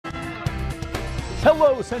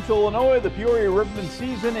Hello, Central Illinois. The Peoria Rivermen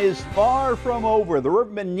season is far from over. The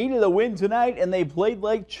Rivermen needed a win tonight, and they played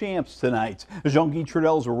like champs tonight. Jean-Guy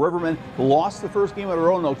Trudell's Rivermen lost the first game at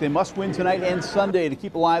Roanoke. They must win tonight and Sunday to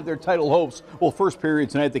keep alive their title hopes. Well, first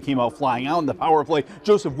period tonight, they came out flying out in the power play.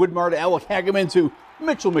 Joseph Widmar to Alec Hageman to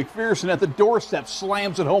Mitchell McPherson at the doorstep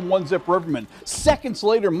slams it home, 1-zip Rivermen. Seconds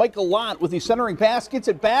later, Michael Lott with the centering pass gets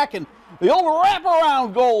it back, and the old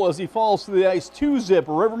wraparound goal as he falls to the ice, 2-zip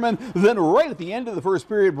Rivermen. Then right at the end of the first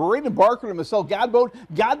period, Braden Barker to Marcel Godbout.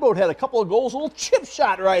 Godbout had a couple of goals, a little chip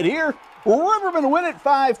shot right here. Rivermen win it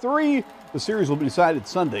 5-3. The series will be decided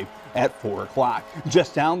Sunday at 4 o'clock.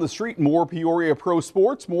 Just down the street, more Peoria Pro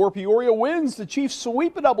Sports. More Peoria wins. The Chiefs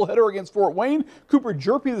sweep a doubleheader against Fort Wayne. Cooper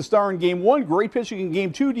Jerpy, the star in Game 1. Great pitching in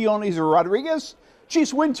Game 2. Dionis Rodriguez.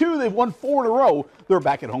 Chiefs win 2. They've won 4 in a row. They're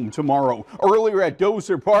back at home tomorrow. Earlier at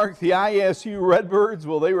Dozer Park, the ISU Redbirds,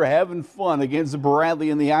 well, they were having fun against Bradley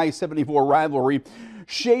in the I-74 rivalry.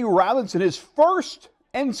 Shea Robinson, his first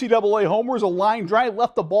NCAA homers, a line drive,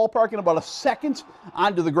 left the ballpark in about a second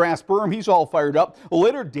onto the grass berm. He's all fired up.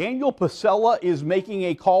 Later, Daniel Pasella is making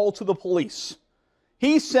a call to the police.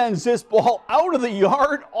 He sends this ball out of the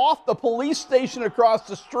yard, off the police station across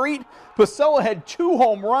the street. Pasella had 2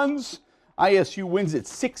 home runs. ISU wins it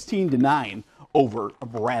 16-9 over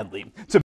Bradley.